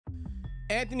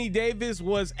Anthony Davis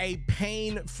was a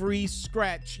pain-free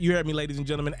scratch. You heard me, ladies and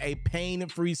gentlemen, a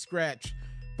pain-free scratch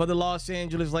for the Los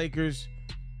Angeles Lakers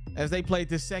as they played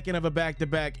the second of a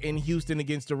back-to-back in Houston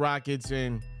against the Rockets.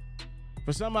 And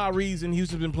for some odd reason,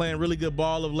 Houston's been playing really good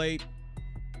ball of late,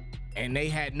 and they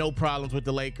had no problems with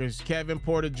the Lakers. Kevin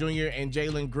Porter Jr. and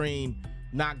Jalen Green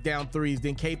knocked down threes.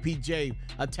 Then KPJ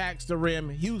attacks the rim.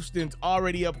 Houston's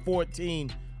already up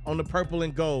 14 on the purple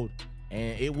and gold,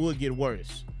 and it would get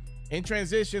worse. In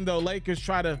transition, though, Lakers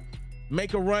try to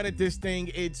make a run at this thing.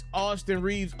 It's Austin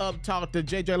Reeves up top to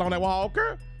J.J. Lonnie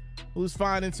Walker, who's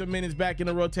finding some minutes back in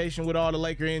the rotation with all the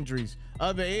Laker injuries.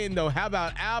 Other end, though, how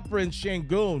about Alperen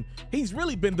Sengun? He's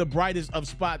really been the brightest of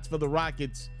spots for the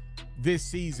Rockets this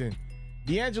season.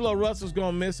 D'Angelo Russell's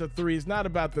going to miss a three. It's not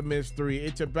about the missed three.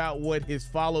 It's about what his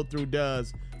follow-through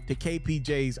does to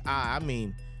KPJ's eye. I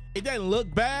mean, it doesn't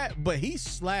look bad, but he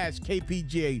slashed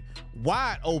KPJ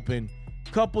wide open.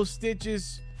 Couple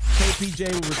stitches,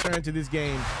 KPJ would return to this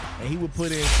game, and he would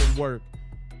put in some work.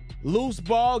 Loose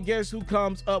ball, guess who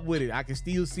comes up with it? I can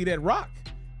still see that rock.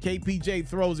 KPJ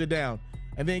throws it down.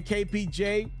 And then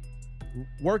KPJ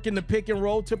working the pick and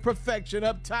roll to perfection.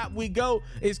 Up top we go.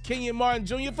 It's Kenyon Martin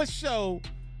Jr. for show.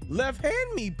 Left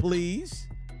hand me, please.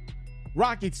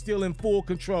 Rockets still in full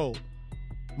control.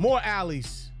 More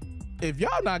alleys. If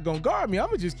y'all not going to guard me, I'm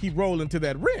going to just keep rolling to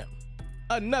that rim.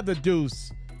 Another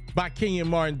deuce by Kenyon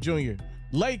Martin Jr.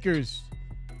 Lakers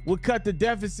will cut the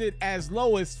deficit as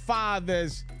low as 5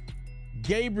 as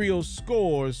Gabriel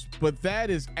scores, but that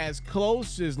is as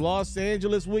close as Los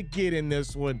Angeles would get in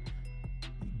this one.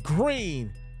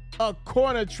 Green, a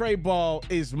corner tray ball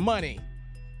is money.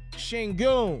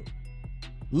 Sengun,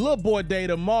 little boy day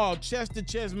tomorrow, chest to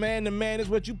chest, man to man is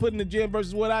what you put in the gym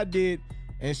versus what I did.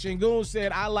 And Sengun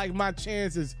said, I like my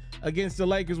chances against the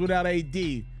Lakers without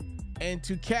AD. And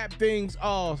to cap things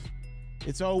off,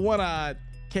 it's all one-eyed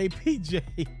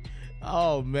KPJ.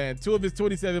 Oh, man. 2 of his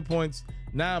 27 points,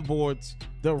 9 boards.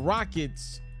 The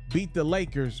Rockets beat the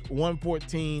Lakers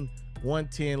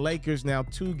 114-110. Lakers now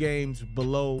 2 games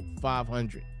below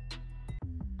 500.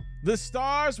 The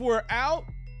stars were out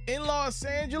in Los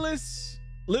Angeles,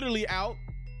 literally out,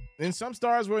 and some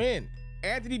stars were in.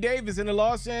 Anthony Davis and the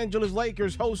Los Angeles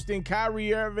Lakers hosting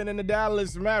Kyrie Irving and the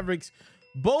Dallas Mavericks.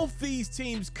 Both these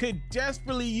teams could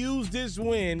desperately use this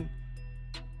win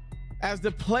as the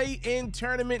play-in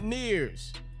tournament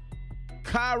nears.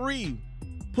 Kyrie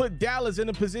put Dallas in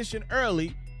a position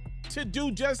early to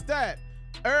do just that.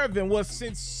 Irving was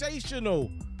sensational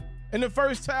in the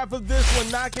first half of this one,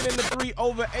 knocking in the 3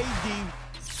 over AD.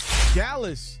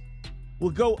 Dallas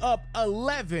will go up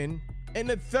 11 in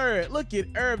the third. Look at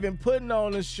Irving putting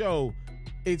on a show.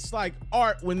 It's like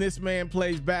art when this man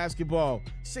plays basketball.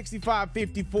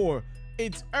 65-54.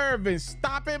 It's Irving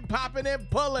stopping, popping, and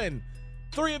pulling.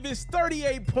 3 of his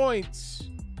 38 points.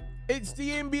 It's the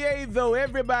NBA, though.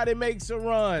 Everybody makes a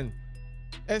run,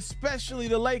 especially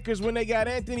the Lakers when they got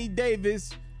Anthony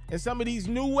Davis and some of these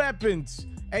new weapons.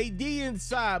 AD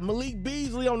inside, Malik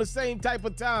Beasley on the same type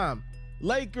of time.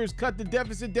 Lakers cut the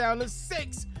deficit down to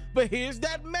 6, but here's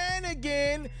that man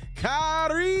again,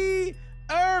 Kyrie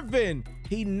Irving.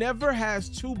 He never has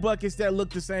 2 buckets that look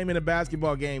the same in a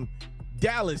basketball game.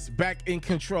 Dallas back in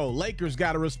control. Lakers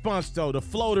got a response, though. The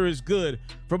floater is good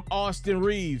from Austin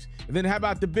Reeves. And then how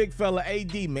about the big fella,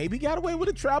 AD? Maybe got away with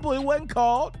a travel. It wasn't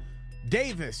called.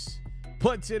 Davis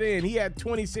puts it in. He had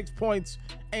 26 points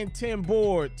and 10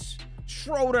 boards.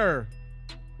 Schroeder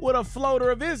with a floater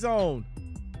of his own.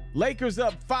 Lakers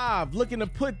up 5, looking to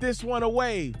put this one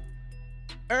away.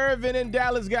 Irving and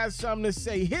Dallas got something to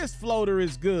say. His floater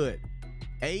is good.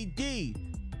 AD,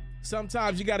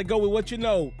 sometimes you got to go with what you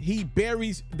know. He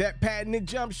buries that patented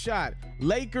jump shot.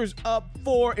 Lakers up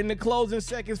 4 in the closing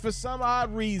seconds. For some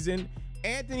odd reason,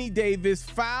 Anthony Davis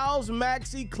fouls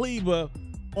Maxi Kleber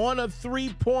on a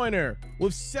 3-pointer.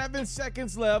 With 7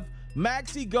 seconds left,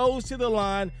 Maxi goes to the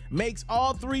line, makes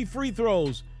all 3 free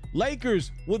throws.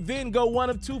 Lakers would then go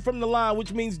 1 of 2 from the line,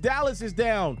 which means Dallas is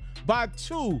down by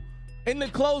 2 in the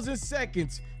closing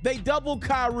seconds. They double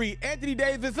Kyrie. Anthony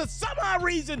Davis, for some odd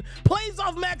reason, plays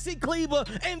off Maxi Kleber,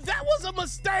 and that was a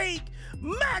mistake.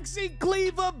 Maxi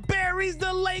Kleber buries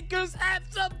the Lakers at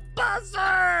the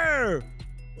buzzer.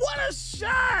 What a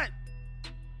shot.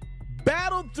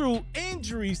 Battled through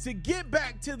injuries to get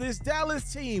back to this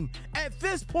Dallas team at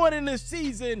this point in the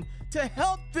season to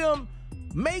help them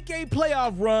make a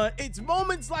playoff run. It's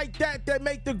moments like that that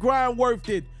make the grind worth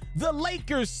it. The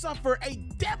Lakers suffer a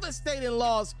devastating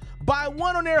loss by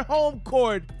 1 on their home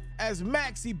court as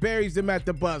Maxi buries them at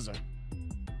the buzzer.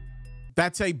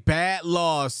 That's a bad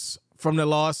loss from the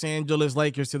Los Angeles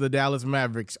Lakers to the Dallas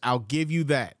Mavericks. I'll give you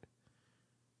that.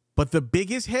 But the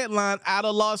biggest headline out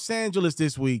of Los Angeles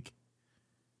this week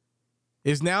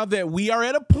is now that we are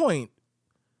at a point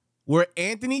where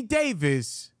Anthony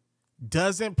Davis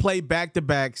doesn't play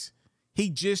back-to-backs.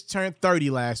 He just turned 30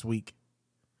 last week.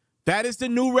 That is the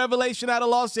new revelation out of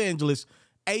Los Angeles.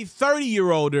 A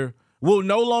 30-year-older will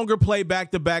no longer play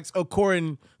back-to-backs,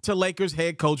 according to Lakers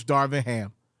head coach Darvin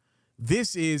Ham.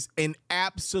 This is an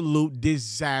absolute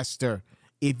disaster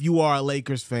if you are a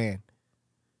Lakers fan.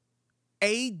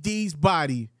 AD's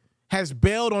body has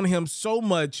bailed on him so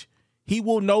much, he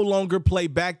will no longer play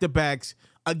back-to-backs.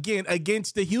 Again,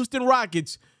 against the Houston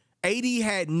Rockets, AD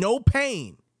had no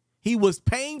pain. He was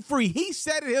pain-free. He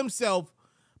said it himself,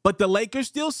 but the Lakers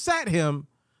still sat him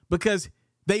because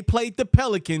they played the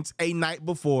Pelicans a night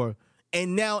before,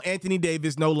 and now Anthony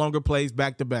Davis no longer plays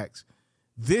back-to-backs.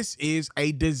 This is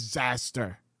a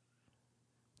disaster.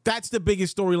 That's the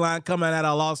biggest storyline coming out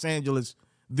of Los Angeles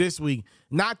this week.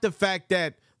 Not the fact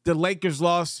that the Lakers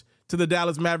lost to the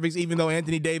Dallas Mavericks, even though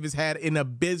Anthony Davis had an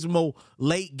abysmal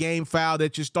late game foul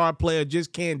that your star player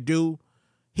just can't do.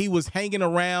 He was hanging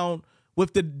around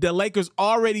with the Lakers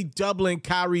already doubling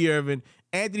Kyrie Irving.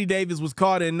 Anthony Davis was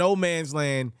caught in no man's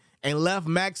land and left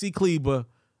Maxi Kleber,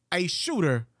 a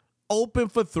shooter, open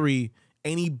for three,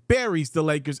 and he buries the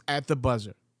Lakers at the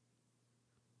buzzer.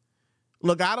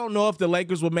 Look, I don't know if the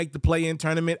Lakers will make the play-in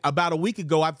tournament. About a week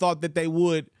ago, I thought that they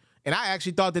would, and I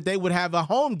actually thought that they would have a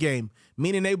home game,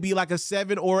 meaning they'd be like a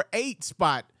 7 or 8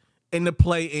 spot in the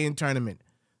play-in tournament.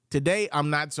 Today, I'm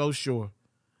not so sure.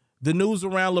 The news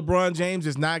around LeBron James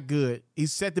is not good.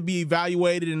 He's set to be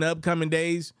evaluated in the upcoming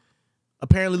days.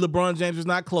 Apparently, LeBron James is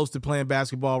not close to playing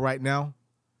basketball right now.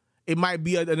 It might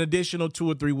be an additional 2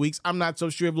 or 3 weeks. I'm not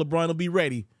so sure if LeBron will be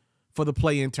ready for the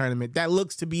play-in tournament. That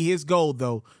looks to be his goal,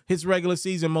 though. His regular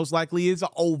season most likely is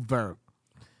over.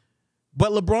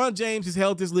 But LeBron James has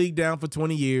held this league down for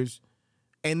 20 years,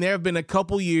 and there have been a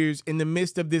couple years in the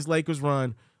midst of this Lakers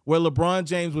run where LeBron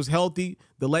James was healthy.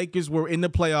 The Lakers were in the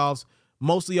playoffs,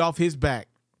 mostly off his back.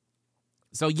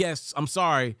 So, yes, I'm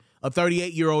sorry, a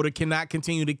 38-year-old cannot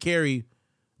continue to carry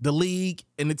the league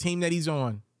and the team that he's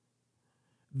on.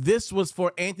 This was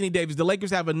for Anthony Davis. The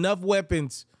Lakers have enough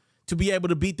weapons to be able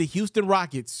to beat the Houston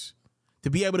Rockets, to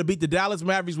be able to beat the Dallas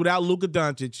Mavericks without Luka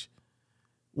Doncic.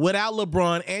 Without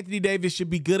LeBron, Anthony Davis should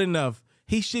be good enough.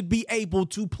 He should be able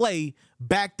to play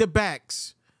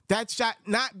back-to-backs. That should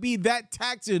not be that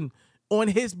taxing on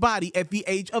his body at the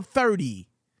age of 30.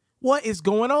 What is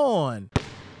going on?